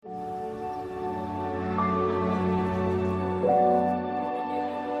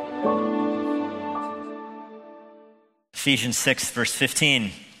Ephesians 6, verse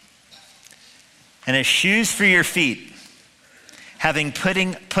 15. And as shoes for your feet, having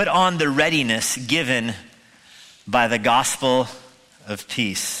put on the readiness given by the gospel of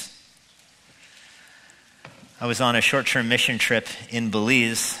peace. I was on a short-term mission trip in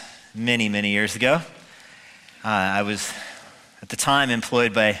Belize many, many years ago. I was, at the time,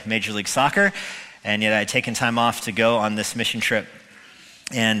 employed by Major League Soccer, and yet I had taken time off to go on this mission trip.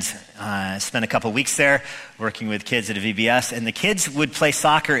 And I spent a couple weeks there working with kids at a VBS, and the kids would play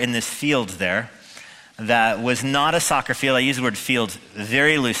soccer in this field there that was not a soccer field. I use the word field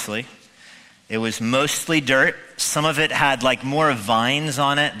very loosely. It was mostly dirt. Some of it had like more vines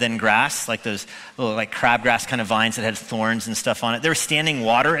on it than grass, like those little like crabgrass kind of vines that had thorns and stuff on it. There was standing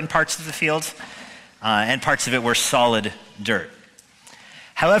water in parts of the field, and parts of it were solid dirt.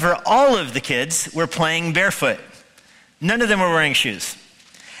 However, all of the kids were playing barefoot. None of them were wearing shoes.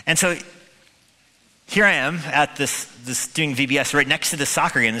 And so here I am at this doing VBS right next to the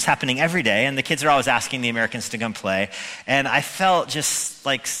soccer game that's happening every day, and the kids are always asking the Americans to come play. And I felt just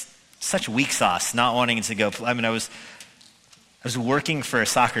like such weak sauce, not wanting to go. I mean, I was working for a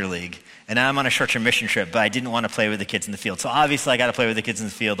soccer league, and now I'm on a short-term mission trip, but I didn't want to play with the kids in the field. So obviously I got to play with the kids in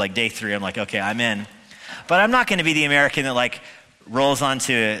the field. Like day 3, I'm like, okay, I'm in. But I'm not going to be the American that like rolls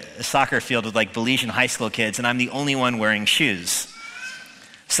onto a soccer field with like Belizean high school kids, and I'm the only one wearing shoes.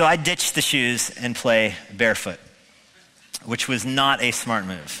 So I ditched the shoes and play barefoot, which was not a smart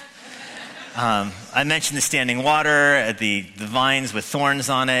move. I mentioned the standing water, the vines with thorns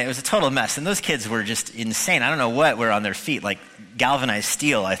on it. It was a total mess. And those kids were just insane. I don't know what were on their feet, like galvanized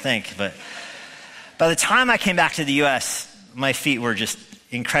steel, I think. But by the time I came back to the U.S., my feet were just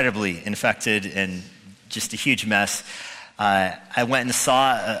incredibly infected and just a huge mess. I went and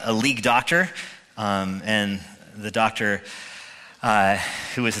saw a league doctor, and the doctor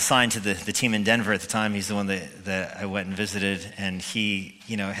who was assigned to the team in Denver at the time, he's the one that I went and visited, and he,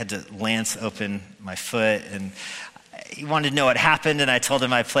 had to lance open my foot, and he wanted to know what happened, and I told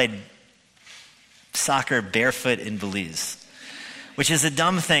him I played soccer barefoot in Belize, which is a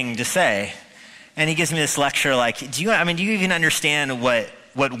dumb thing to say. And he gives me this lecture like, do you even understand what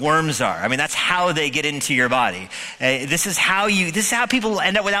worms are? I mean, that's how they get into your body. This is how people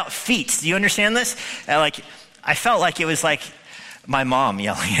end up without feet. Do you understand this? I felt like it was like my mom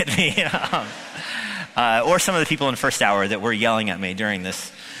yelling at me, or some of the people in First Hour that were yelling at me during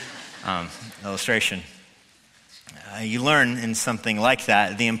this illustration. You learn in something like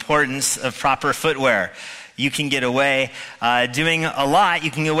that the importance of proper footwear. You can get away doing a lot. You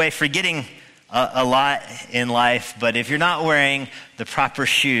can get away forgetting a lot in life, but if you're not wearing the proper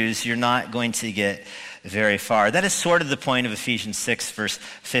shoes, you're not going to get very far. That is sort of the point of Ephesians 6, verse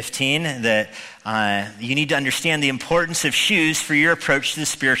 15, that you need to understand the importance of shoes for your approach to the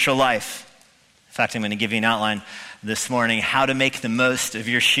spiritual life. In fact, I'm going to give you an outline this morning, how to make the most of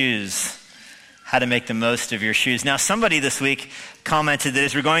your shoes. How to make the most of your shoes. Now, somebody this week commented that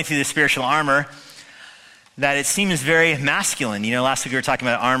as we're going through the spiritual armor, that it seems very masculine. Last week we were talking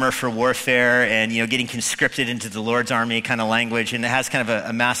about armor for warfare and, getting conscripted into the Lord's army kind of language, and it has kind of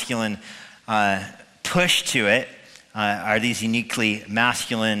a masculine push to it. Are these uniquely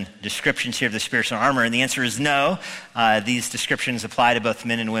masculine descriptions here of the spiritual armor? And the answer is no. These descriptions apply to both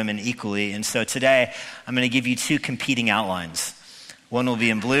men and women equally. And so today, I'm going to give you 2 competing outlines. One will be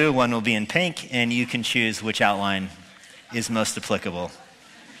in blue, one will be in pink, and you can choose which outline is most applicable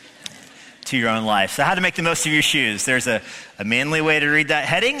to your own life. So how to make the most of your shoes. There's a manly way to read that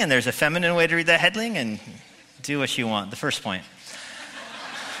heading, and there's a feminine way to read that heading, and do what you want. The first point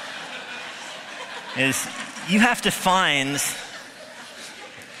is you have to find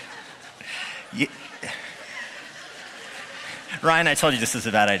Ryan, I told you this is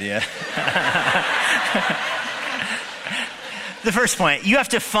a bad idea. The first point, you have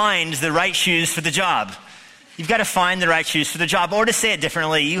to find the right shoes for the job. You've got to find the right shoes for the job. Or to say it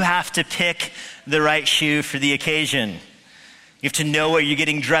differently, you have to pick the right shoe for the occasion. You have to know what you're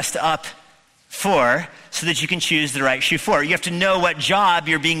getting dressed up for so that you can choose the right shoe for. You have to know what job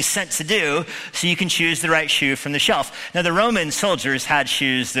you're being sent to do so you can choose the right shoe from the shelf. Now, the Roman soldiers had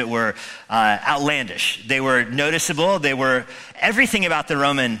shoes that were outlandish. They were noticeable. Everything about the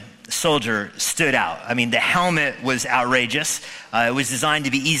Roman soldier stood out. I mean, the helmet was outrageous. It was designed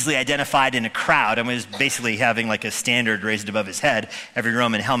to be easily identified in a crowd. I mean, it was basically having like a standard raised above his head. Every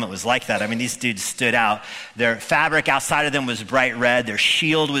Roman helmet was like that. I mean, these dudes stood out. Their fabric outside of them was bright red. Their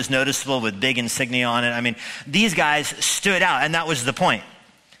shield was noticeable with big insignia on it. I mean, these guys stood out, and that was the point.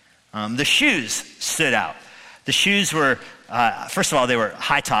 The shoes stood out. The shoes were, first of all, they were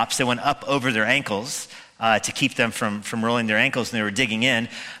high tops. They went up over their ankles. to keep them from rolling their ankles when they were digging in.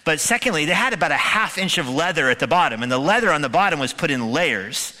 But secondly, they had about a half inch of leather at the bottom, and the leather on the bottom was put in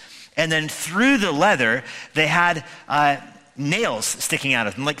layers. And then through the leather, they had nails sticking out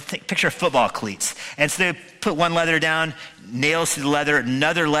of them, like picture football cleats. And so they put one leather down, nails through the leather,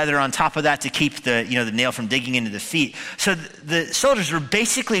 another leather on top of that to keep the nail from digging into the feet. So the soldiers were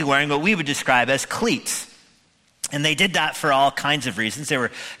basically wearing what we would describe as cleats. And they did that for all kinds of reasons. They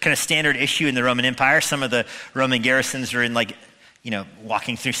were kind of standard issue in the Roman Empire. Some of the Roman garrisons were in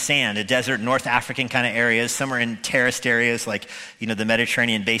walking through sand, a desert, North African kind of areas. Some were in terraced areas like, the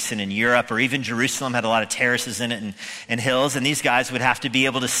Mediterranean basin in Europe, or even Jerusalem had a lot of terraces in it and hills. And these guys would have to be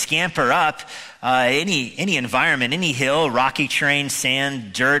able to scamper up any environment, any hill, rocky terrain,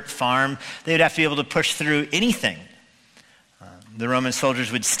 sand, dirt, farm. They would have to be able to push through anything. The Roman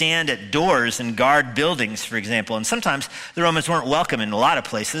soldiers would stand at doors and guard buildings, for example. And sometimes the Romans weren't welcome in a lot of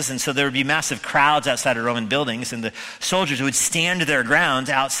places. And so there would be massive crowds outside of Roman buildings. And the soldiers would stand their ground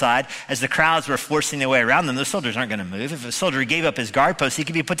outside as the crowds were forcing their way around them. Those soldiers aren't going to move. If a soldier gave up his guard post, he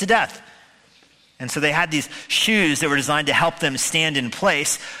could be put to death. And so they had these shoes that were designed to help them stand in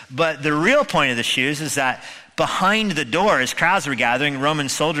place. But the real point of the shoes is that behind the door, as crowds were gathering, Roman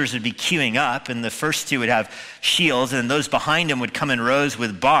soldiers would be queuing up, and the first two would have shields, and those behind them would come in rows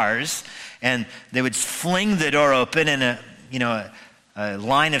with bars, and they would fling the door open, and a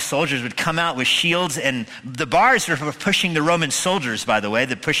line of soldiers would come out with shields, and the bars were pushing the Roman soldiers, by the way,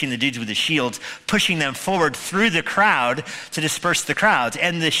 pushing the dudes with the shields, pushing them forward through the crowd to disperse the crowds.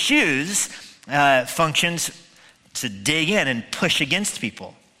 And the shoes functions to dig in and push against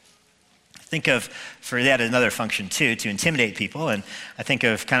people. Think of, they had another function too, to intimidate people. And I think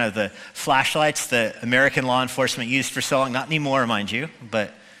of kind of the flashlights that American law enforcement used for so long, not anymore, mind you,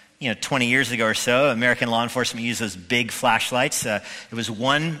 but 20 years ago or so, American law enforcement used those big flashlights. It was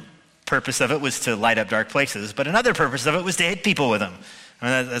one purpose of it was to light up dark places, but another purpose of it was to hit people with them.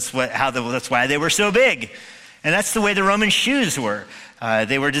 I mean, that's why they were so big. And that's the way the Roman shoes were.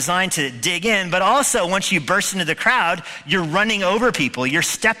 They were designed to dig in, but also once you burst into the crowd, you're running over people, you're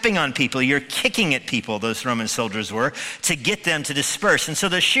stepping on people, you're kicking at people, those Roman soldiers were, to get them to disperse. And so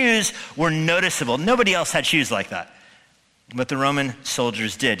the shoes were noticeable. Nobody else had shoes like that. But the Roman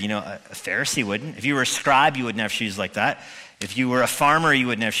soldiers did. A Pharisee wouldn't. If you were a scribe, you wouldn't have shoes like that. If you were a farmer, you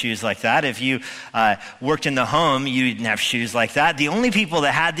wouldn't have shoes like that. If you worked in the home, you didn't have shoes like that. The only people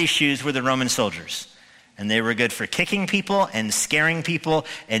that had these shoes were the Roman soldiers. And they were good for kicking people and scaring people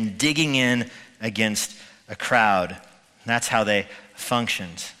and digging in against a crowd. That's how they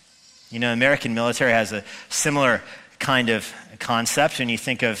functioned. American military has a similar kind of concept. When you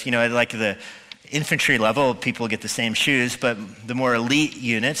think of, like the infantry level, people get the same shoes, but the more elite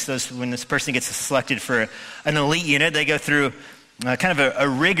units, when this person gets selected for an elite unit, they go through kind of a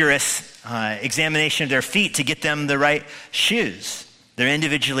rigorous examination of their feet to get them the right shoes. They're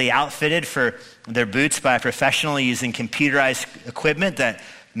individually outfitted for their boots by a professional using computerized equipment that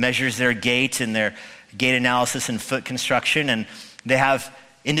measures their gait and their gait analysis and foot construction. And they have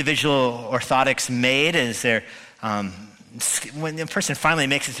individual orthotics made as when the person finally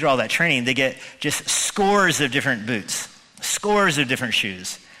makes it through all that training, they get just scores of different boots, scores of different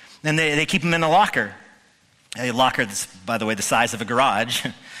shoes. And they keep them in a locker that's, by the way, the size of a garage.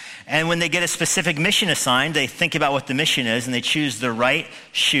 And when they get a specific mission assigned, they think about what the mission is and they choose the right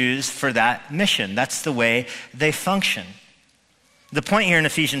shoes for that mission. That's the way they function. The point here in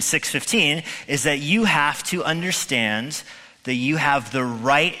Ephesians 6:15 is that you have to understand that you have the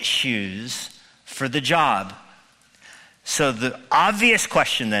right shoes for the job. So the obvious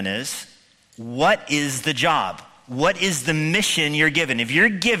question then is, what is the job? What is the mission you're given? If you're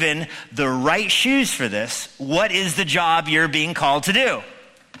given the right shoes for this, what is the job you're being called to do?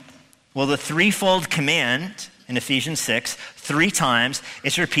 Well, the threefold command in Ephesians 6, 3 times,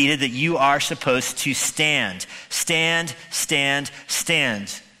 it's repeated that you are supposed to stand. Stand, stand,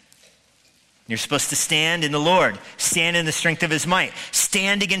 stand. You're supposed to stand in the Lord. Stand in the strength of his might.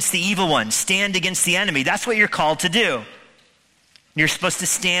 Stand against the evil one. Stand against the enemy. That's what you're called to do. You're supposed to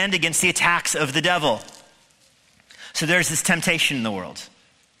stand against the attacks of the devil. So there's this temptation in the world.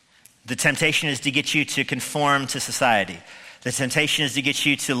 The temptation is to get you to conform to society. The temptation is to get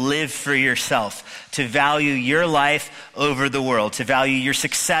you to live for yourself, to value your life over the world, to value your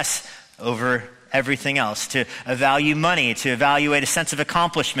success over everything else, to value money, to evaluate a sense of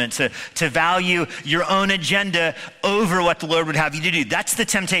accomplishment, to value your own agenda over what the Lord would have you to do. That's the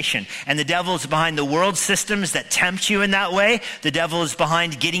temptation. And the devil is behind the world systems that tempt you in that way. The devil is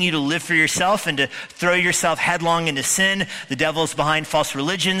behind getting you to live for yourself and to throw yourself headlong into sin. The devil is behind false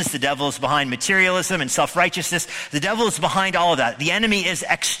religions. The devil is behind materialism and self-righteousness. The devil is behind all of that. The enemy is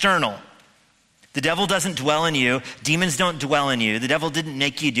external. The devil doesn't dwell in you. Demons don't dwell in you. The devil didn't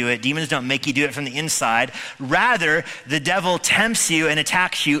make you do it. Demons don't make you do it from the inside. Rather, the devil tempts you and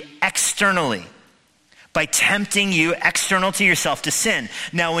attacks you externally by tempting you external to yourself to sin.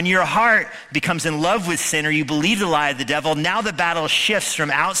 Now, when your heart becomes in love with sin or you believe the lie of the devil, now the battle shifts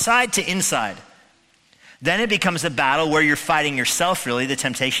from outside to inside. Then it becomes a battle where you're fighting yourself, really. The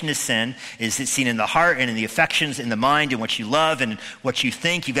temptation to sin is seen in the heart and in the affections, in the mind, and what you love and what you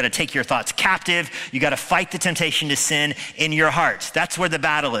think. You've got to take your thoughts captive. You've got to fight the temptation to sin in your heart. That's where the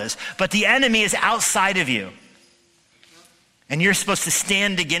battle is. But the enemy is outside of you. And you're supposed to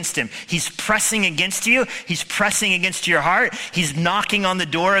stand against him. He's pressing against you. He's pressing against your heart. He's knocking on the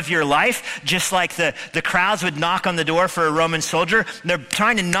door of your life, just like the crowds would knock on the door for a Roman soldier. They're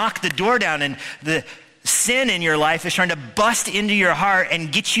trying to knock the door down, and the sin in your life is trying to bust into your heart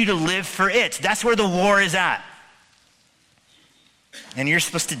and get you to live for it. That's where the war is at. And you're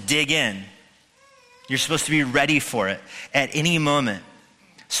supposed to dig in. You're supposed to be ready for it at any moment.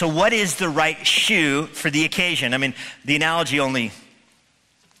 So what is the right shoe for the occasion? I mean, the analogy only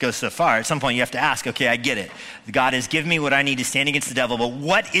goes so far. At some point you have to ask, okay, I get it. God has given me what I need to stand against the devil, but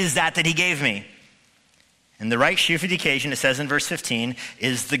what is that he gave me? And the right shoe for the occasion, it says in verse 15,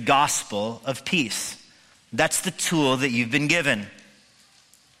 is the gospel of peace. That's the tool that you've been given.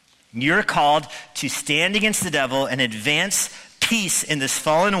 You're called to stand against the devil and advance peace in this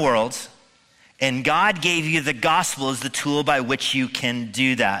fallen world, and God gave you the gospel as the tool by which you can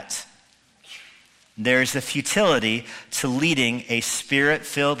do that. There's a futility to leading a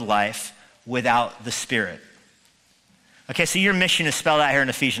spirit-filled life without the Spirit. Okay, so your mission is spelled out here in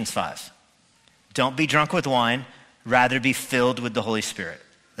Ephesians 5. Don't be drunk with wine, rather be filled with the Holy Spirit.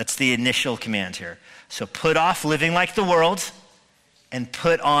 That's the initial command here. So put off living like the world and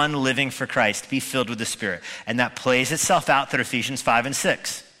put on living for Christ. Be filled with the Spirit. And that plays itself out through Ephesians 5 and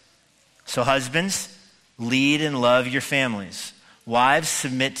 6. So husbands, lead and love your families. Wives,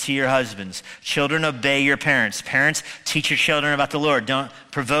 submit to your husbands. Children, obey your parents. Parents, teach your children about the Lord. Don't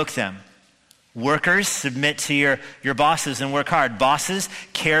provoke them. Workers, submit to your bosses and work hard. Bosses,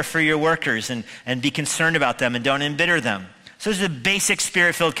 care for your workers and be concerned about them and don't embitter them. So those are the basic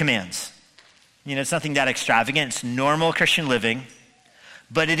Spirit-filled commands. You know, it's nothing that extravagant. It's normal Christian living.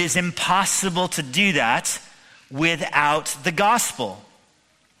 But it is impossible to do that without the gospel.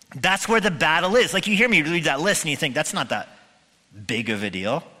 That's where the battle is. Like, you hear me read that list and you think, that's not that big of a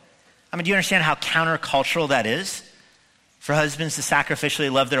deal. I mean, do you understand how countercultural that is? For husbands to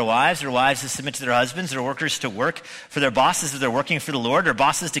sacrificially love their wives to submit to their husbands, their workers to work for their bosses if they're working for the Lord, or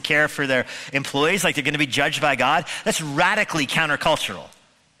bosses to care for their employees like they're going to be judged by God. That's radically countercultural.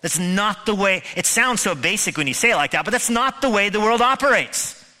 That's not the way, it sounds so basic when you say it like that, but that's not the way the world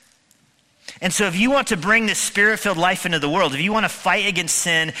operates. And so if you want to bring this Spirit-filled life into the world, if you want to fight against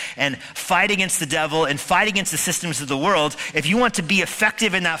sin and fight against the devil and fight against the systems of the world, if you want to be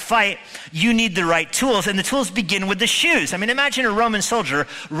effective in that fight, you need the right tools. And the tools begin with the shoes. I mean, imagine a Roman soldier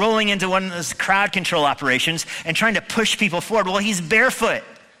rolling into one of those crowd control operations and trying to push people forward. Well, he's barefoot.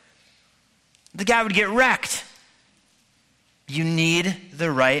 The guy would get wrecked. You need the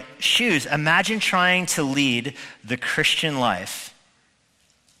right shoes. Imagine trying to lead the Christian life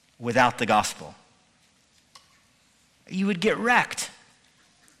without the gospel. You would get wrecked.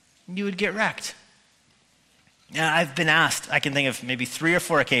 You would get wrecked. And I've been asked, I can think of maybe 3 or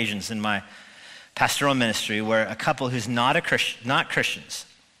 4 occasions in my pastoral ministry where a couple who's not Christians,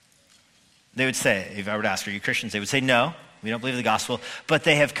 they would say, if I were to ask, are you Christians? They would say, no, we don't believe the gospel, but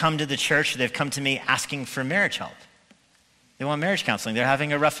they have come to the church, they've come to me asking for marriage help. They want marriage counseling. They're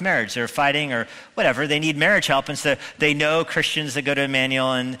having a rough marriage. They're fighting or whatever. They need marriage help. And so they know Christians that go to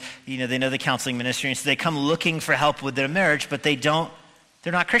Emmanuel and, they know the counseling ministry. And so they come looking for help with their marriage, but they're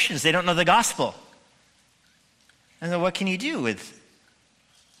not Christians. They don't know the gospel. And then what can you do with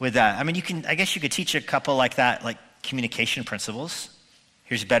that? I mean, I guess you could teach a couple like that, like communication principles.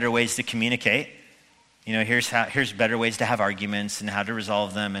 Here's better ways to communicate. Here's better ways to have arguments and how to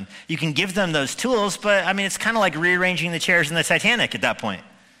resolve them. And you can give them those tools, but I mean, it's kind of like rearranging the chairs in the Titanic at that point.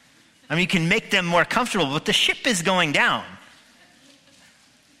 I mean, you can make them more comfortable, but the ship is going down.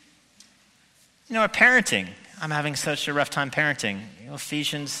 Parenting. I'm having such a rough time parenting.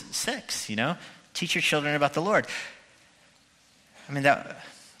 Ephesians 6, teach your children about the Lord. I mean,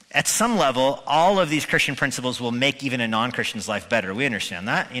 at some level, all of these Christian principles will make even a non-Christian's life better. We understand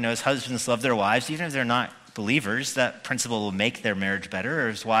that. As husbands love their wives, even if they're not believers, that principle will make their marriage better. Or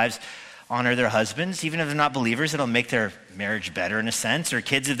as wives honor their husbands, even if they're not believers, it'll make their marriage better in a sense. Or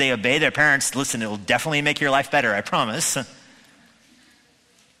kids, if they obey their parents, listen, it'll definitely make your life better, I promise.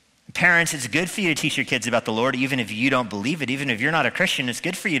 Parents, it's good for you to teach your kids about the Lord, even if you don't believe it. Even if you're not a Christian, it's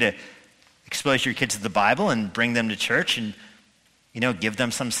good for you to expose your kids to the Bible and bring them to church and, give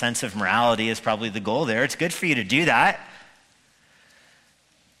them some sense of morality is probably the goal there. It's good for you to do that.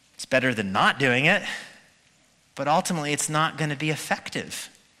 It's better than not doing it. But ultimately, it's not going to be effective.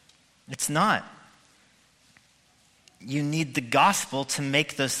 It's not. You need the gospel to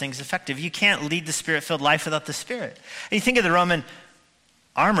make those things effective. You can't lead the Spirit-filled life without the Spirit. And you think of the Roman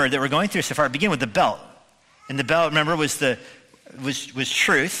armor that we're going through so far. It began with the belt. And the belt, remember, was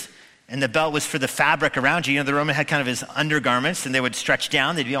truth. And the belt was for the fabric around you. The Roman had kind of his undergarments, and they would stretch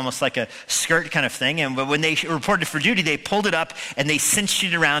down. They'd be almost like a skirt kind of thing. And when they reported for duty, they pulled it up, and they cinched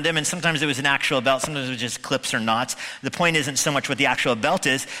it around them. And sometimes it was an actual belt. Sometimes it was just clips or knots. The point isn't so much what the actual belt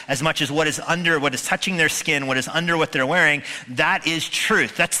is, as much as what is under, what is touching their skin, what is under what they're wearing. That is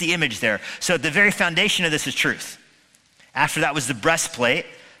truth. That's the image there. So the very foundation of this is truth. After that was the breastplate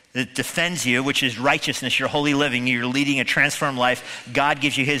that defends you, which is righteousness. You're holy living. You're leading a transformed life. God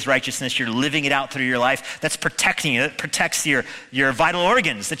gives you his righteousness. You're living it out through your life. That's protecting you. It protects your vital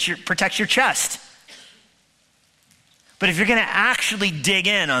organs. Protects your chest. But if you're going to actually dig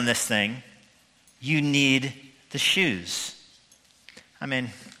in on this thing, you need the shoes. I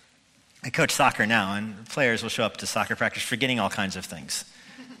coach soccer now, and players will show up to soccer practice forgetting all kinds of things.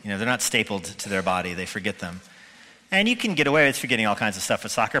 They're not stapled to their body. They forget them. And you can get away with forgetting all kinds of stuff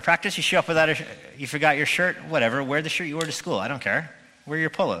at soccer practice. You show up without you forgot your shirt, whatever. Wear the shirt you wore to school. I don't care. Wear your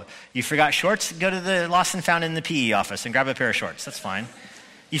polo. You forgot shorts, go to the lost and found in the PE office and grab a pair of shorts. That's fine.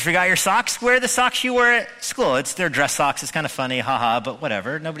 You forgot your socks, wear the socks you wore at school. They're dress socks. It's kind of funny, haha, but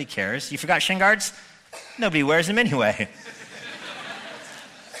whatever. Nobody cares. You forgot shin guards? Nobody wears them anyway.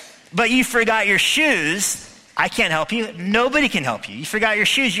 But you forgot your shoes. I can't help you. Nobody can help you. You forgot your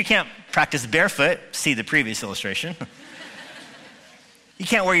shoes. You can't practice barefoot. See the previous illustration. You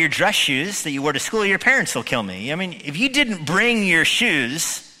can't wear your dress shoes that you wore to school. Your parents will kill me. If you didn't bring your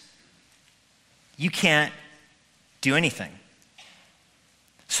shoes, you can't do anything.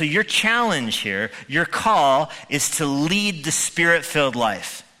 So your challenge here, your call is to lead the Spirit-filled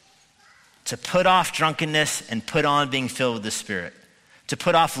life. To put off drunkenness and put on being filled with the Spirit. To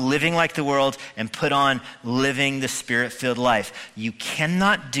put off living like the world and put on living the Spirit-filled life. You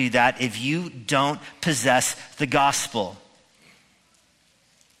cannot do that if you don't possess the gospel.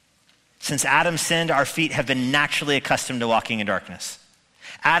 Since Adam sinned, our feet have been naturally accustomed to walking in darkness.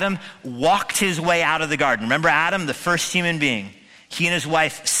 Adam walked his way out of the garden. Remember Adam, the first human being? He and his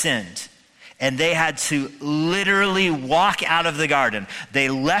wife sinned. And they had to literally walk out of the garden. They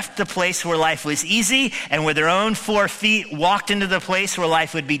left the place where life was easy and with their own 4 feet walked into the place where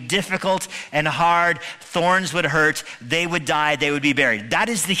life would be difficult and hard. Thorns would hurt. They would die. They would be buried. That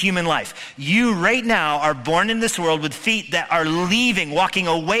is the human life. You right now are born in this world with feet that are leaving, walking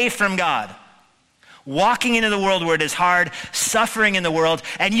away from God. Walking into the world where it is hard, suffering in the world,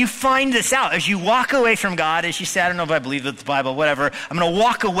 and you find this out. As you walk away from God, as you say, I don't know if I believe the Bible, whatever, I'm going to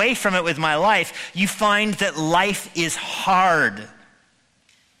walk away from it with my life, you find that life is hard.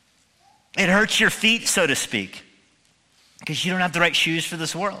 It hurts your feet, so to speak, because you don't have the right shoes for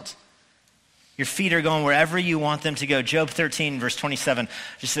this world. Your feet are going wherever you want them to go. Job 13, verse 27,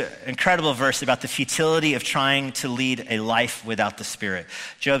 just an incredible verse about the futility of trying to lead a life without the Spirit.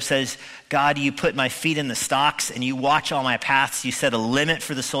 Job says, God, you put my feet in the stocks and you watch all my paths. You set a limit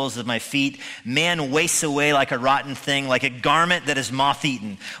for the soles of my feet. Man wastes away like a rotten thing, like a garment that is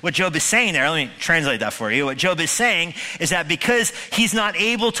moth-eaten. What Job is saying there, let me translate that for you. What Job is saying is that because he's not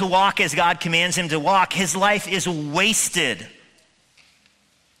able to walk as God commands him to walk, his life is wasted.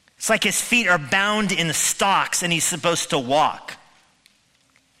 It's like his feet are bound in the stocks and he's supposed to walk.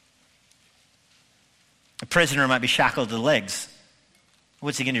 A prisoner might be shackled to the legs.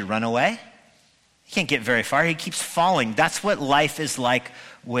 What's he going to do, run away? He can't get very far. He keeps falling. That's what life is like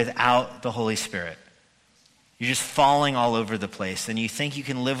without the Holy Spirit. You're just falling all over the place and you think you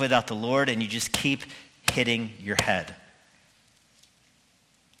can live without the Lord and you just keep hitting your head.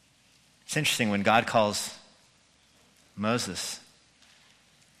 It's interesting when God calls Moses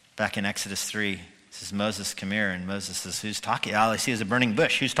back in Exodus 3, it says, Moses, come here. And Moses says, who's talking? All I see is a burning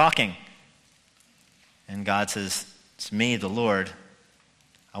bush. Who's talking? And God says, it's me, the Lord.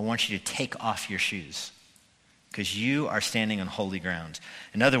 I want you to take off your shoes because you are standing on holy ground.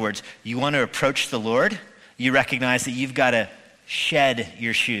 In other words, you want to approach the Lord, you recognize that you've got to shed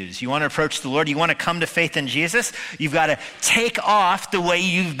your shoes. You want to approach the Lord, you want to come to faith in Jesus, you've got to take off the way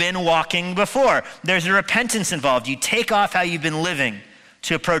you've been walking before. There's a repentance involved. You take off how you've been living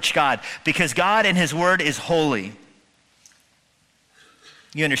to approach God, because God and his word is holy.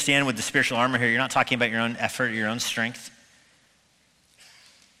 You understand with the spiritual armor here, you're not talking about your own effort, your own strength.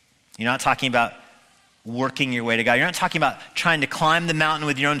 You're not talking about working your way to God. You're not talking about trying to climb the mountain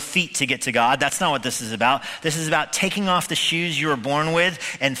with your own feet to get to God. That's not what this is about. This is about taking off the shoes you were born with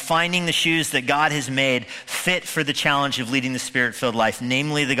and finding the shoes that God has made fit for the challenge of leading the Spirit-filled life,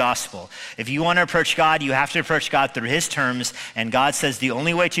 namely the gospel. If you want to approach God, you have to approach God through his terms, and God says the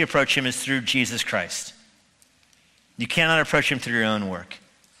only way to approach him is through Jesus Christ. You cannot approach him through your own work.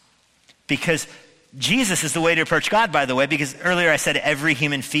 Because Jesus is the way to approach God, by the way, because earlier I said every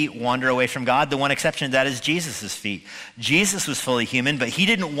human feet wander away from God. The one exception to that is Jesus' feet. Jesus was fully human, but he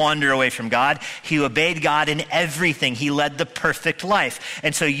didn't wander away from God. He obeyed God in everything. He led the perfect life.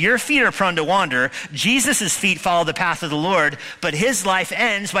 And so your feet are prone to wander. Jesus' feet follow the path of the Lord, but his life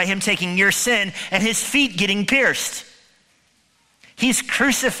ends by him taking your sin and his feet getting pierced. He's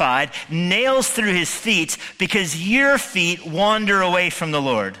crucified, nails through his feet, because your feet wander away from the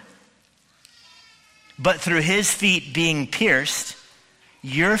Lord. But through his feet being pierced,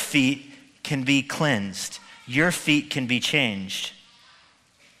 your feet can be cleansed. Your feet can be changed.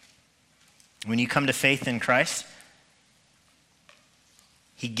 When you come to faith in Christ,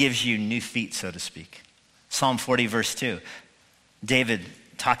 he gives you new feet, so to speak. Psalm 40, verse 2. David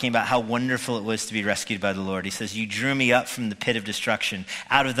talking about how wonderful it was to be rescued by the Lord. He says, you drew me up from the pit of destruction,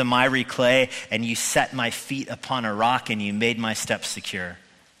 out of the miry clay, and you set my feet upon a rock, and you made my steps secure.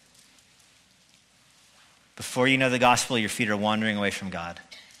 Before you know the gospel, your feet are wandering away from God,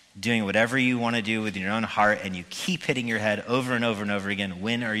 doing whatever you want to do with your own heart, and you keep hitting your head over and over and over again.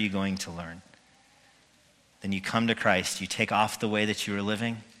 When are you going to learn? Then you come to Christ, you take off the way that you were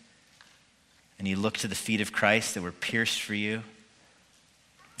living, and you look to the feet of Christ that were pierced for you,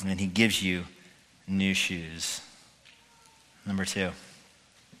 and he gives you new shoes. Number 2,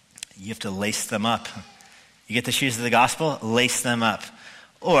 you have to lace them up. You get the shoes of the gospel, lace them up.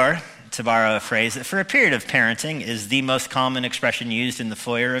 Or, to borrow a phrase that for a period of parenting is the most common expression used in the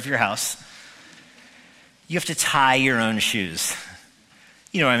foyer of your house, you have to tie your own shoes.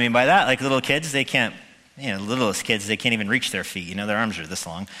 You know what I mean by that? Like little kids, they can't, littlest kids, they can't even reach their feet. Their arms are this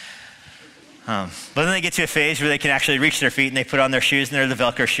long. But then they get to a phase where they can actually reach their feet and they put on their shoes and they're the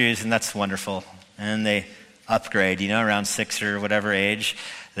Velcro shoes, and that's wonderful. And they upgrade, around 6 or whatever age,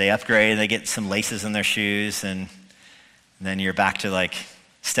 they upgrade and they get some laces in their shoes, and then you're back to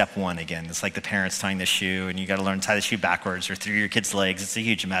step 1 again. It's like the parents tying the shoe, and you got to learn to tie the shoe backwards or through your kid's legs. It's a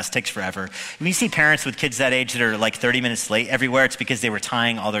huge mess. It takes forever. When you see parents with kids that age that are 30 minutes late everywhere, it's because they were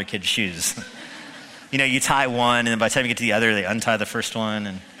tying all their kids' shoes. You tie one, and then by the time you get to the other, they untie the first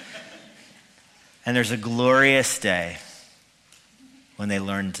one. And there's a glorious day when they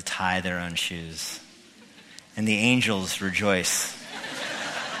learn to tie their own shoes. And the angels rejoice.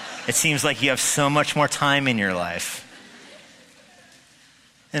 It seems like you have so much more time in your life.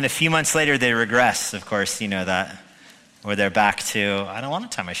 And a few months later, they regress, of course, that, where they're back to, I don't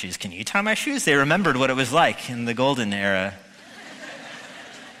want to tie my shoes. Can you tie my shoes? They remembered what it was like in the golden era.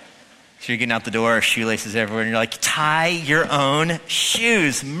 So you're getting out the door, shoelaces everywhere, and you're like, tie your own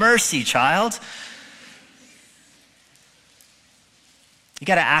shoes. Mercy, child. You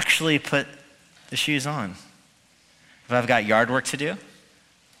got to actually put the shoes on. If I've got yard work to do,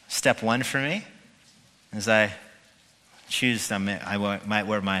 step 1 for me is I might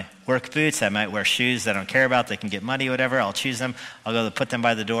wear my work boots. I might wear shoes I don't care about. They can get muddy, whatever. I'll choose them. I'll go to put them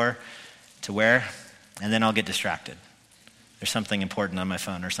by the door to wear, and then I'll get distracted. There's something important on my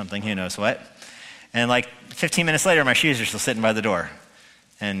phone or something, who knows what. And 15 minutes later, my shoes are still sitting by the door.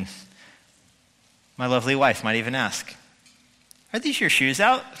 And my lovely wife might even ask, are these your shoes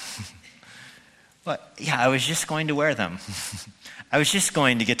out? What? Yeah, I was just going to wear them. I was just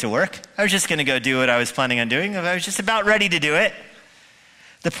going to get to work. I was just going to go do what I was planning on doing. I was just about ready to do it.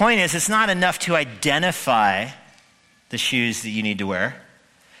 The point is, it's not enough to identify the shoes that you need to wear.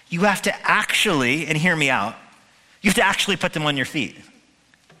 You have to actually, and hear me out, you have to actually put them on your feet.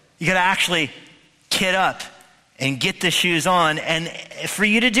 You got to actually kit up and get the shoes on, and for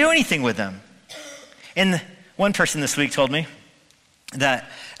you to do anything with them. And one person this week told me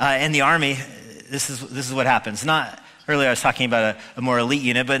that in the Army, this is what happens. Earlier I was talking about a more elite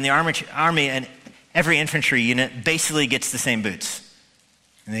unit, but in the Army, and every infantry unit basically gets the same boots.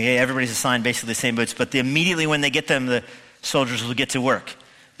 And everybody's assigned basically the same boots, but immediately when they get them, the soldiers will get to work.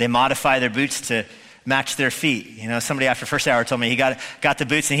 They modify their boots to match their feet. Somebody after first hour told me he got the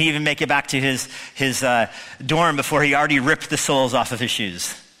boots, and he even make it back to his dorm before he already ripped the soles off of his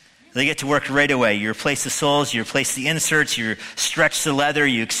shoes. They get to work right away. You replace the soles, you replace the inserts, you stretch the leather,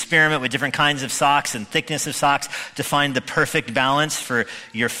 you experiment with different kinds of socks and thickness of socks to find the perfect balance for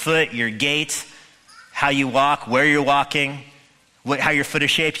your foot, your gait, how you walk, where you're walking, how your foot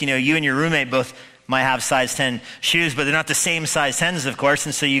is shaped. You and your roommate both might have size 10 shoes, but they're not the same size 10s, of course,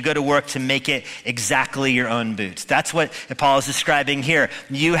 and so you go to work to make it exactly your own boots. That's what Paul is describing here.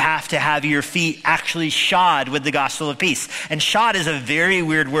 You have to have your feet actually shod with the gospel of peace. And shod is a very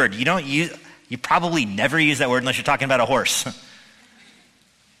weird word. You probably never use that word unless you're talking about a horse.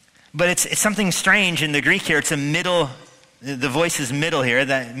 But it's something strange in the Greek here. It's a middle, the voice is middle here.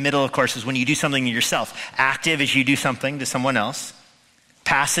 That middle, of course, is when you do something yourself. Active is you do something to someone else.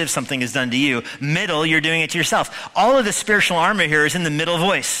 Passive, something is done to you. Middle, you're doing it to yourself. All of the spiritual armor here is in the middle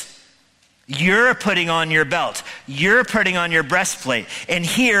voice. You're putting on your belt. You're putting on your breastplate. And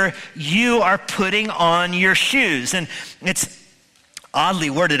here, you are putting on your shoes. And it's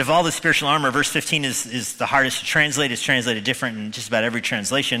oddly worded. Of all the spiritual armor, verse 15 is the hardest to translate. It's translated different in just about every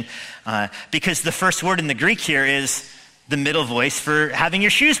translation. Because the first word in the Greek here is the middle voice for having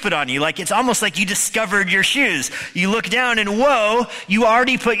your shoes put on you. Like it's almost like you discovered your shoes. You look down and whoa, you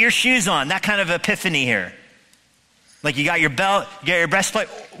already put your shoes on. That kind of epiphany here. Like you got your belt, you got your breastplate.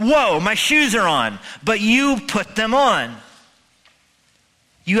 Whoa, my shoes are on. But you put them on.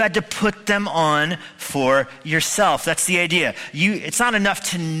 You had to put them on for yourself. That's the idea. It's not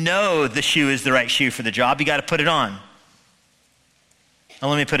enough to know the shoe is the right shoe for the job. You got to put it on. Now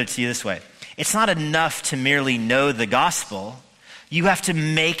let me put it to you this way. It's not enough to merely know the gospel. You have to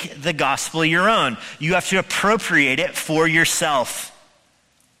make the gospel your own. You have to appropriate it for yourself.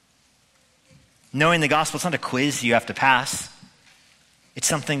 Knowing the gospel, it's not a quiz you have to pass. It's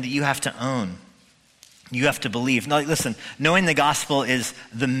something that you have to own. You have to believe. Now, listen, knowing the gospel is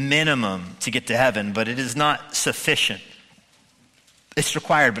the minimum to get to heaven, but it is not sufficient. It's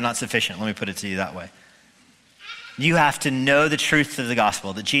required, but not sufficient. Let me put it to you that way. You have to know the truth of the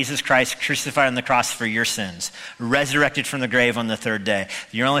gospel, that Jesus Christ crucified on the cross for your sins, resurrected from the grave on the third day.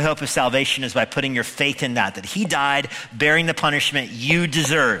 Your only hope of salvation is by putting your faith in that he died bearing the punishment you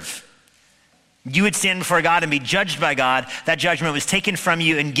deserve. You would stand before God and be judged by God. That judgment was taken from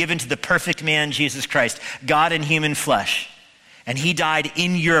you and given to the perfect man, Jesus Christ, God in human flesh. And he died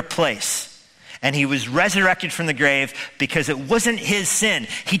in your place. And he was resurrected from the grave because it wasn't his sin.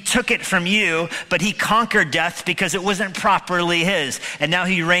 He took it from you, but he conquered death because it wasn't properly his. And now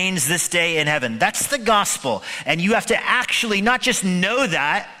he reigns this day in heaven. That's the gospel. And you have to actually not just know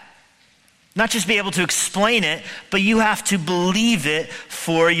that, not just be able to explain it, but you have to believe it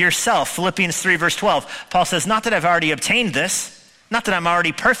for yourself. Philippians 3 verse 12, Paul says, not that I've already obtained this, not that I'm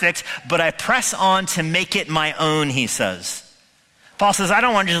already perfect, but I press on to make it my own, he says. Paul says, I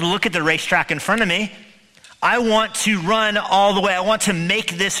don't want to just look at the racetrack in front of me. I want to run all the way. I want to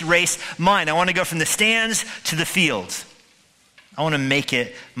make this race mine. I want to go from the stands to the fields. I want to make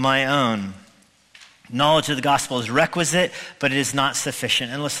it my own. Knowledge of the gospel is requisite, but it is not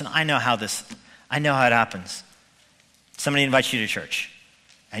sufficient. And listen, I know how it happens. Somebody invites you to church,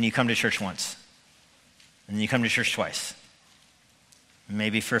 and you come to church once, and then you come to church twice,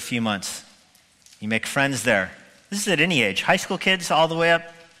 maybe for a few months. You make friends there. This is at any age, high school kids all the way up,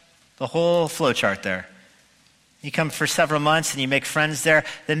 the whole flow chart there. You come for several months and you make friends there,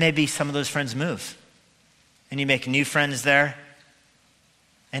 then maybe some of those friends move. And you make new friends there,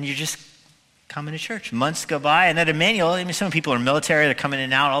 and you're just coming to church. Months go by, and at Emmanuel, some people are military, they're coming in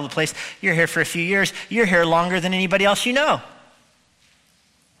and out all the place. You're here for a few years. You're here longer than anybody else you know.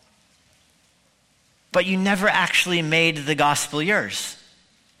 But you never actually made the gospel yours.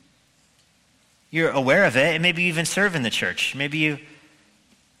 You're aware of it, and maybe you even serve in the church. Maybe you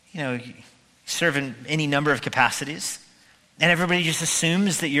serve in any number of capacities. And everybody just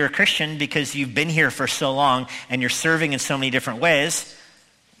assumes that you're a Christian because you've been here for so long and you're serving in so many different ways.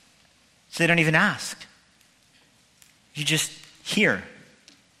 So they don't even ask. You just hear.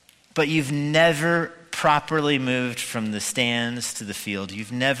 But you've never properly moved from the stands to the field.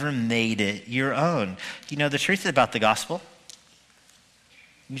 You've never made it your own. You know the truth about the gospel?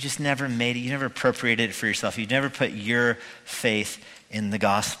 You just never made it. You never appropriated it for yourself. You never put your faith in the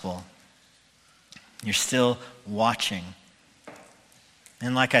gospel. You're still watching.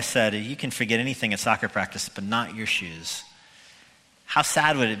 And like I said, you can forget anything at soccer practice, but not your shoes. How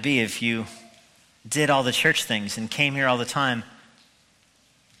sad would it be if you did all the church things and came here all the time?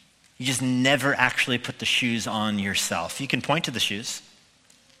 You just never actually put the shoes on yourself. You can point to the shoes.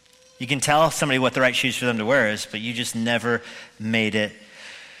 You can tell somebody what the right shoes for them to wear is, but you just never made it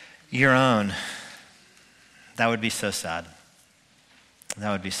your own. That would be so sad.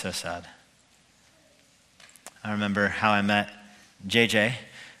 That would be so sad. I remember how I met JJ,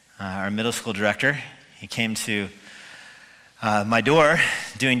 our middle school director. He came to my door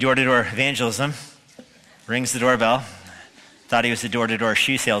doing door-to-door evangelism, rings the doorbell, thought he was a door-to-door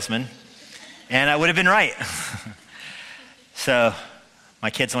shoe salesman, and I would have been right. So My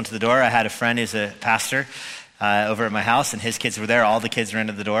kids went to the door. I had a friend who's a pastor over at my house, and his kids were there. All the kids ran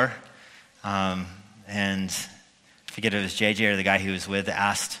to the door. And I forget if it was JJ or the guy he was with,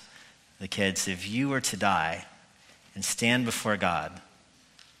 asked the kids, if you were to die and stand before God,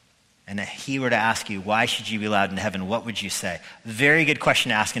 and he were to ask you, why should you be allowed into heaven, what would you say? Very good question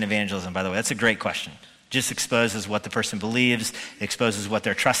to ask in evangelism, by the way. That's a great question. Just exposes what the person believes, exposes what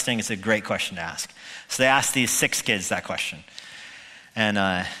they're trusting. It's a great question to ask. So they asked these 6 kids that question. And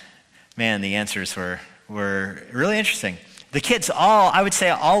man, the answers were really interesting. The kids I would say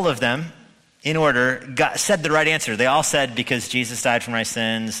all of them, in order, said the right answer. They all said, because Jesus died for my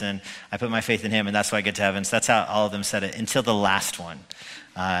sins, and I put my faith in him, and that's why I get to heaven. So that's how all of them said it, until the last one,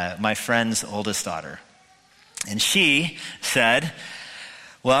 my friend's oldest daughter. And she said,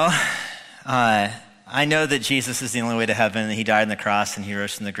 well, I know that Jesus is the only way to heaven, and he died on the cross, and he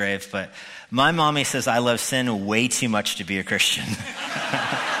rose from the grave, but my mommy says I love sin way too much to be a Christian.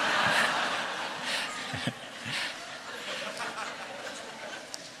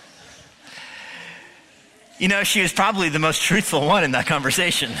 You know, she was probably the most truthful one in that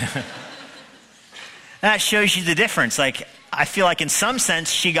conversation. That shows you the difference. Like, I feel like in some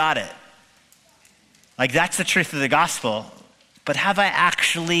sense, she got it. Like, that's the truth of the gospel. But have I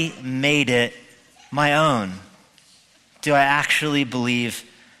actually made it my own? Do I actually believe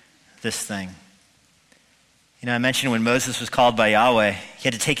this thing? You know, I mentioned when Moses was called by Yahweh, he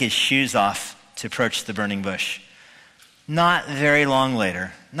had to take his shoes off to approach the burning bush. Not very long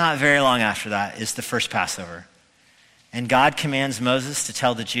later, not very long after that, is the first Passover. And God commands Moses to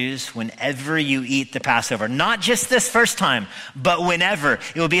tell the Jews, whenever you eat the Passover, not just this first time, but whenever,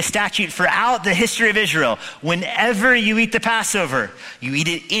 it will be a statute throughout the history of Israel. Whenever you eat the Passover, you eat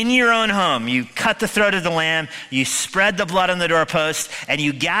it in your own home. You cut the throat of the lamb, you spread the blood on the doorpost, and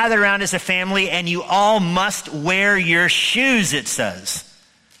you gather around as a family, and you all must wear your shoes, it says.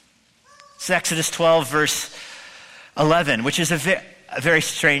 It's Exodus 12, verse 11, which is a very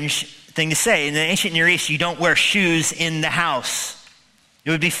strange thing to say. In the ancient Near East, you don't wear shoes in the house.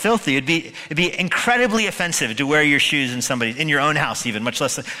 It would be filthy. It'd be incredibly offensive to wear your shoes in your own house even, much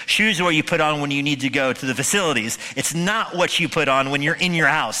less shoes are what you put on when you need to go to the facilities. It's not what you put on when you're in your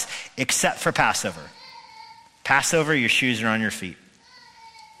house, except for Passover. Passover, your shoes are on your feet.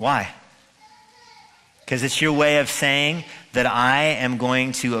 Why? Because it's your way of saying that I am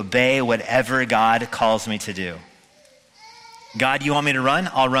going to obey whatever God calls me to do. God, you want me to run?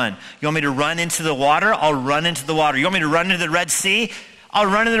 I'll run. You want me to run into the water? I'll run into the water. You want me to run into the Red Sea? I'll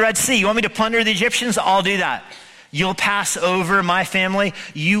run into the Red Sea. You want me to plunder the Egyptians? I'll do that. You'll pass over my family.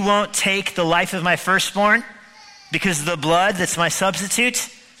 You won't take the life of my firstborn because of the blood that's my substitute.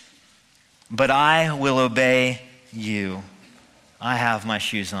 But I will obey you. I have my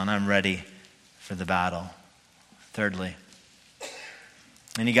shoes on. I'm ready for the battle. Thirdly,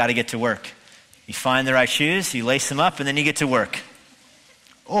 and you got to get to work. You find the right shoes, you lace them up, and then you get to work.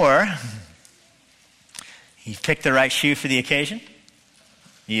 Or you pick the right shoe for the occasion.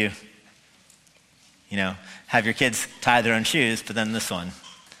 You have your kids tie their own shoes, but then this one.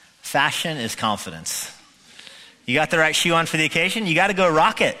 Fashion is confidence. You got the right shoe on for the occasion, you got to go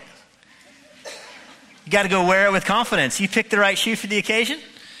rock it. You got to go wear it with confidence. You pick the right shoe for the occasion.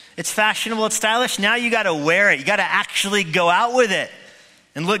 It's fashionable, it's stylish. Now you got to wear it. You got to actually go out with it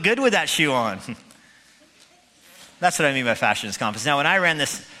and look good with that shoe on. That's what I mean by fashion is confidence. Now, when I ran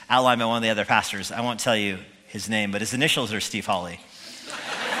this outline by one of the other pastors, I won't tell you his name, but his initials are Steve Hawley.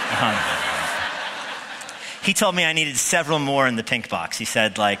 He told me I needed several more in the pink box. He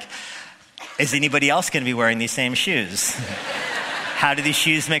said, is anybody else going to be wearing these same shoes? How do these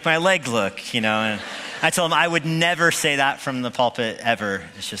shoes make my leg look? And I told him I would never say that from the pulpit ever.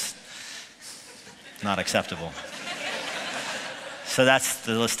 It's just not acceptable. So that's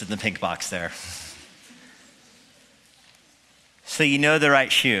the list in the pink box there. So you know the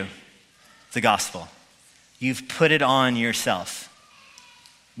right shoe, the gospel. You've put it on yourself.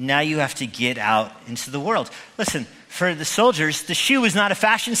 Now you have to get out into the world. Listen, for the soldiers, the shoe was not a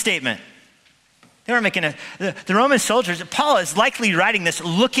fashion statement. They weren't making the Roman soldiers, Paul is likely writing this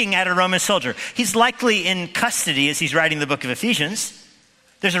looking at a Roman soldier. He's likely in custody as he's writing the book of Ephesians.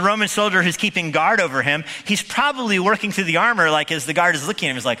 There's a Roman soldier who's keeping guard over him. He's probably working through the armor as the guard is looking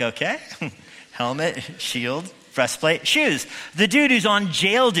at him. He's like, okay, helmet, shield, breastplate, shoes. The dude who's on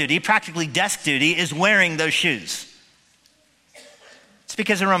jail duty, practically desk duty, is wearing those shoes. It's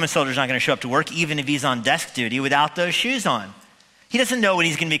because a Roman soldier's not going to show up to work even if he's on desk duty without those shoes on. He doesn't know when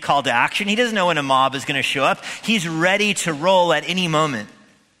he's going to be called to action. He doesn't know when a mob is going to show up. He's ready to roll at any moment.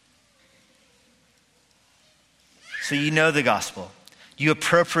 So you know the gospel. You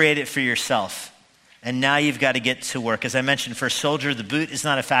appropriate it for yourself. And now you've got to get to work. As I mentioned, for a soldier, the boot is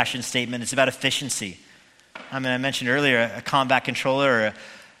not a fashion statement. It's about efficiency. I mentioned earlier, a combat controller or a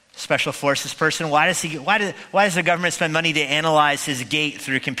special forces person, why does the government spend money to analyze his gait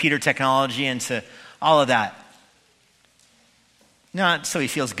through computer technology and to all of that? Not so he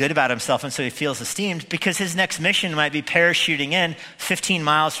feels good about himself and so he feels esteemed, because his next mission might be parachuting in 15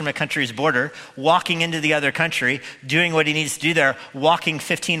 miles from a country's border, walking into the other country, doing what he needs to do there, walking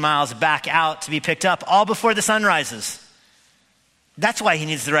 15 miles back out to be picked up, all before the sun rises. That's why he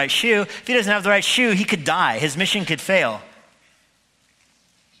needs the right shoe. If he doesn't have the right shoe, he could die. His mission could fail.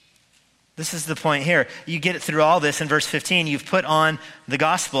 This is the point here. You get it through all this in verse 15. You've put on the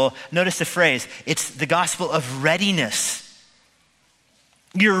gospel. Notice the phrase. It's the gospel of readiness.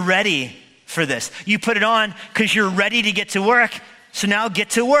 You're ready for this. You put it on because you're ready to get to work. So now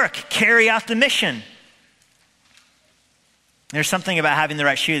get to work. Carry out the mission. There's something about having the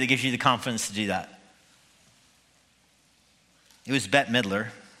right shoe that gives you the confidence to do that. It was Bette Midler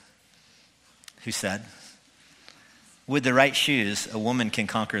who said, with the right shoes, a woman can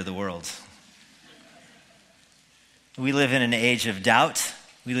conquer the world. We live in an age of doubt.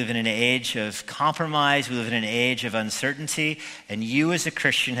 We live in an age of compromise. We live in an age of uncertainty. And you as a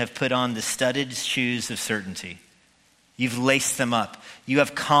Christian have put on the studded shoes of certainty. You've laced them up. You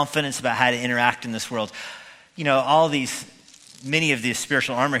have confidence about how to interact in this world. You know, many of the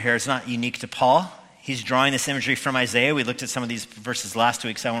spiritual armor here is not unique to Paul. He's drawing this imagery from Isaiah. We looked at some of these verses last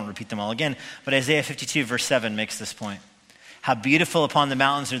week, so I won't repeat them all again. But Isaiah 52 verse 7 makes this point. How beautiful upon the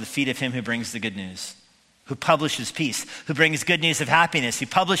mountains are the feet of him who brings the good news, who publishes peace, who brings good news of happiness, who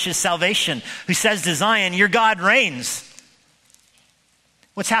publishes salvation, who says to Zion, your God reigns.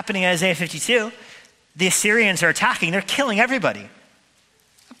 What's happening in Isaiah 52? The Assyrians are attacking. They're killing everybody.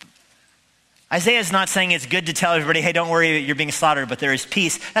 Isaiah is not saying it's good to tell everybody, hey, don't worry, you're being slaughtered, but there is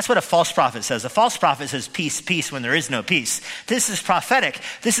peace. That's what a false prophet says. A false prophet says peace, peace, when there is no peace. This is prophetic.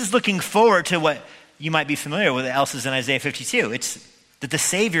 This is looking forward to what you might be familiar with else is in Isaiah 52. It's that the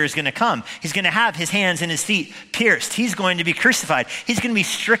Savior is going to come. He's going to have his hands and his feet pierced. He's going to be crucified. He's going to be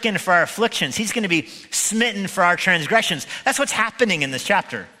stricken for our afflictions. He's going to be smitten for our transgressions. That's what's happening in this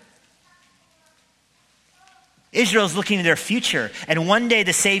chapter. Israel's looking to their future, and one day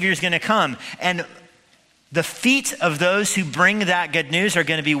the Savior is going to come, and the feet of those who bring that good news are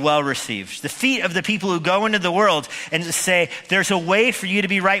going to be well received. The feet of the people who go into the world and say, there's a way for you to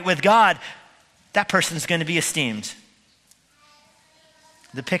be right with God, that person's going to be esteemed.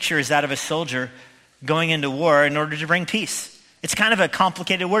 The picture is that of a soldier going into war in order to bring peace. It's kind of a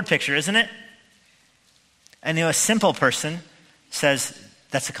complicated word picture, isn't it? And a simple person says,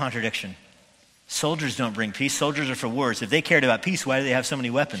 that's a contradiction. Soldiers don't bring peace. Soldiers are for wars. If they cared about peace, why do they have so many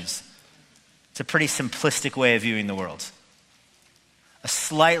weapons? It's a pretty simplistic way of viewing the world. A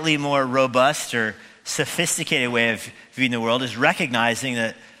slightly more robust or sophisticated way of viewing the world is recognizing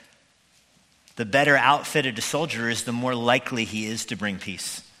that the better outfitted a soldier is, the more likely he is to bring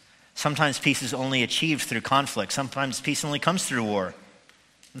peace. Sometimes peace is only achieved through conflict. Sometimes peace only comes through war.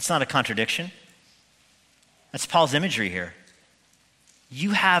 It's not a contradiction. That's Paul's imagery here.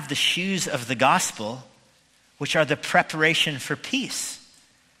 You have the shoes of the gospel, which are the preparation for peace.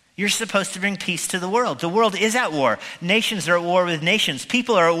 You're supposed to bring peace to the world. The world is at war. Nations are at war with nations.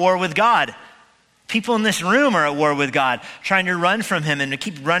 People are at war with God. People in this room are at war with God, trying to run from him and to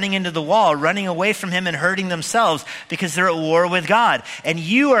keep running into the wall, running away from him and hurting themselves because they're at war with God. And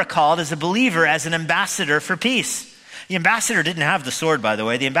you are called as a believer, as an ambassador for peace. The ambassador didn't have the sword, by the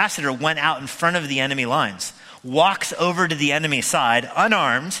way. The ambassador went out in front of the enemy lines, walks over to the enemy side,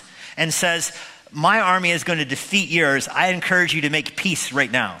 unarmed, and says, my army is going to defeat yours. I encourage you to make peace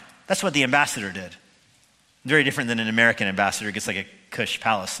right now. That's what the ambassador did. Very different than an American ambassador who gets like a cush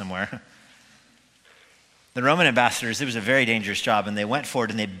palace somewhere. The Roman ambassadors, it was a very dangerous job, and they went forward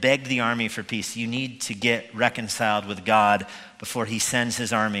and they begged the army for peace. You need to get reconciled with God before he sends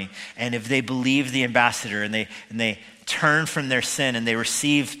his army. And if they believe the ambassador and they turn from their sin and they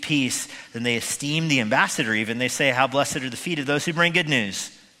receive peace, then they esteem the ambassador even. They say, how blessed are the feet of those who bring good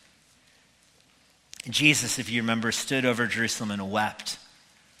news. Jesus, if you remember, stood over Jerusalem and wept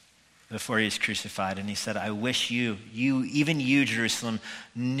before he was crucified. And he said, I wish even you, Jerusalem,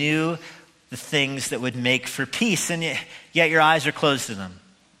 knew the things that would make for peace, and yet your eyes are closed to them.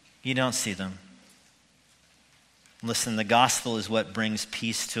 You don't see them. Listen, the gospel is what brings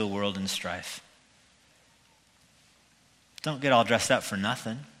peace to a world in strife. Don't get all dressed up for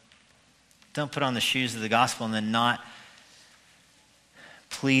nothing. Don't put on the shoes of the gospel and then not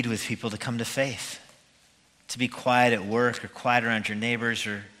plead with people to come to faith, to be quiet at work or quiet around your neighbors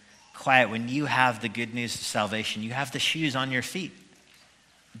or quiet when you have the good news of salvation. You have the shoes on your feet.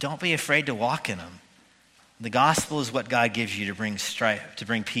 Don't be afraid to walk in them. The gospel is what God gives you to bring strife, to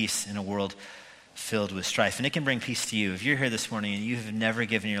bring peace in a world filled with strife. And it can bring peace to you. If you're here this morning and you have never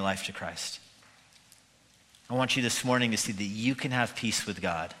given your life to Christ, I want you this morning to see that you can have peace with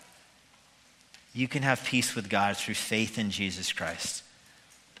God. You can have peace with God through faith in Jesus Christ.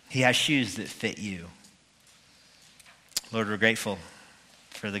 He has shoes that fit you. Lord, we're grateful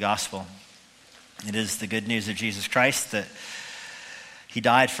for the gospel. It is the good news of Jesus Christ that he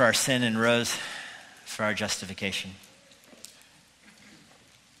died for our sin and rose for our justification.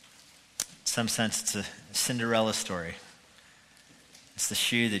 In some sense, it's a Cinderella story. It's the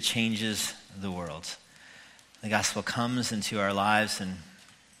shoe that changes the world. The gospel comes into our lives and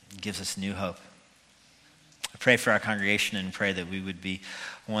gives us new hope. I pray for our congregation and pray that we would be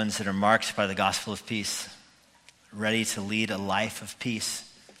ones that are marked by the gospel of peace, ready to lead a life of peace,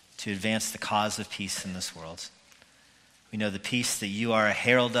 to advance the cause of peace in this world. We know the peace that you are a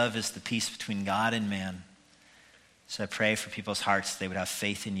herald of is the peace between God and man. So I pray for people's hearts, they would have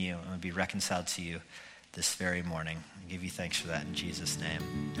faith in you and would be reconciled to you this very morning. I give you thanks for that in Jesus'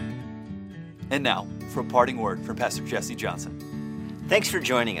 name. And now, for a parting word from Pastor Jesse Johnson. Thanks for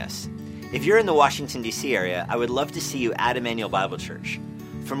joining us. If you're in the Washington, D.C. area, I would love to see you at Emmanuel Bible Church.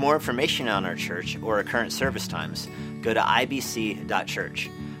 For more information on our church or our current service times, go to ibc.church.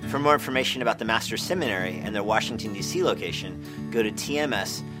 For more information about the Master's Seminary and their Washington, D.C. location, go to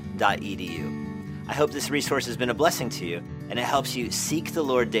tms.edu. I hope this resource has been a blessing to you, and it helps you seek the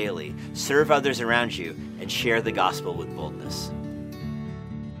Lord daily, serve others around you, and share the gospel with boldness.